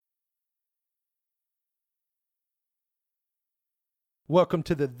Welcome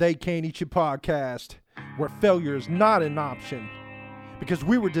to the They Can't Eat You podcast, where failure is not an option. Because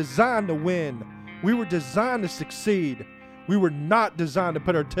we were designed to win. We were designed to succeed. We were not designed to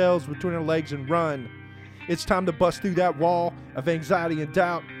put our tails between our legs and run. It's time to bust through that wall of anxiety and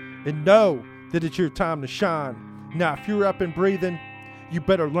doubt and know that it's your time to shine. Now, if you're up and breathing, you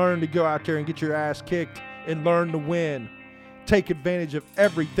better learn to go out there and get your ass kicked and learn to win. Take advantage of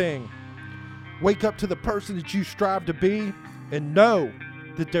everything. Wake up to the person that you strive to be and know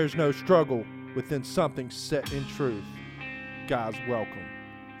that there's no struggle within something set in truth. Guys, welcome.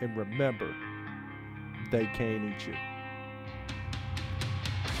 And remember, they can't eat you.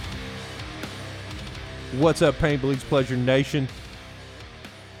 What's up, Pain Bleeds Pleasure Nation?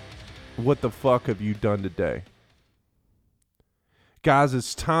 What the fuck have you done today? Guys,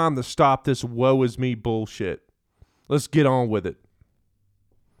 it's time to stop this woe is me bullshit. Let's get on with it.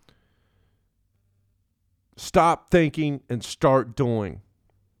 Stop thinking and start doing.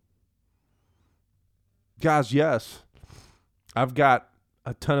 Guys, yes, I've got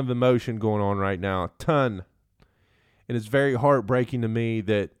a ton of emotion going on right now, a ton. And it's very heartbreaking to me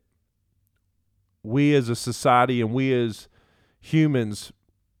that we as a society and we as humans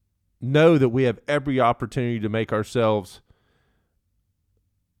know that we have every opportunity to make ourselves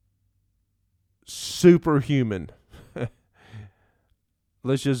superhuman.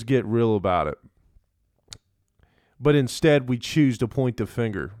 Let's just get real about it. But instead, we choose to point the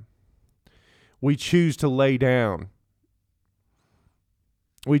finger. We choose to lay down.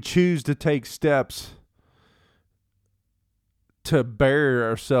 We choose to take steps to bury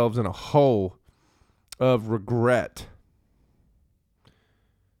ourselves in a hole of regret.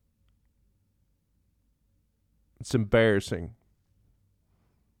 It's embarrassing.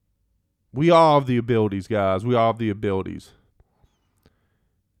 We all have the abilities, guys. We all have the abilities.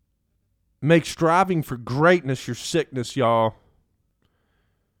 Make striving for greatness your sickness, y'all.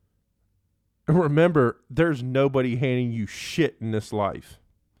 And remember, there's nobody handing you shit in this life.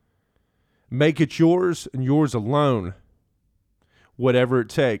 Make it yours and yours alone. Whatever it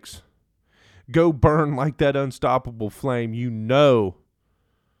takes. Go burn like that unstoppable flame you know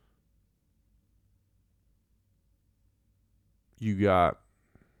you got.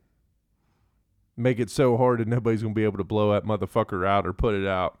 Make it so hard that nobody's going to be able to blow that motherfucker out or put it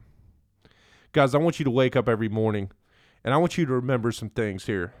out. Guys, I want you to wake up every morning, and I want you to remember some things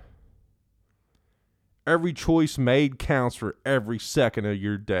here. Every choice made counts for every second of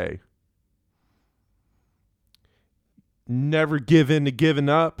your day. Never give in to giving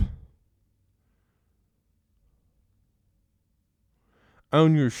up.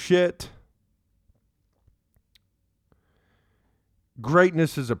 Own your shit.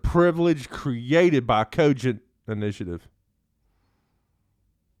 Greatness is a privilege created by Cogent Initiative.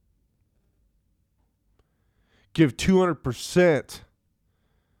 Give 200%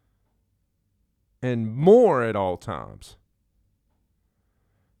 and more at all times.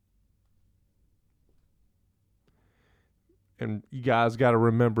 And you guys got to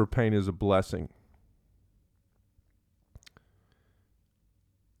remember, pain is a blessing.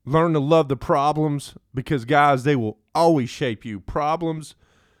 Learn to love the problems because, guys, they will always shape you. Problems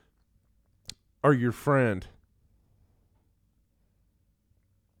are your friend.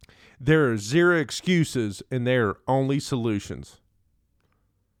 There are zero excuses and there are only solutions.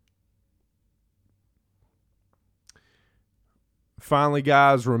 Finally,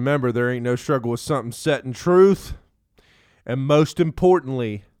 guys, remember there ain't no struggle with something set in truth. And most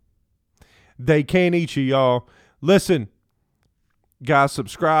importantly, they can't eat you, y'all. Listen, guys,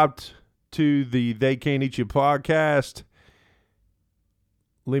 subscribe to the They Can't Eat You podcast.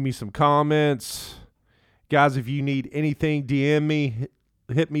 Leave me some comments. Guys, if you need anything, DM me.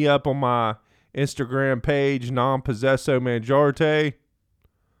 Hit me up on my Instagram page, Non-Possesso Mangiarte.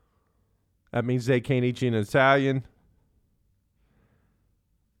 That means they can't eat you in Italian.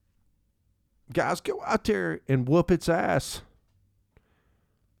 Guys, go out there and whoop its ass.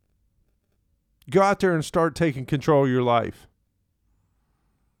 Go out there and start taking control of your life.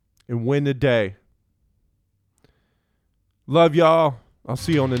 And win the day. Love y'all. I'll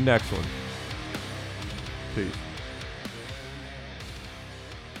see you on the next one. Peace.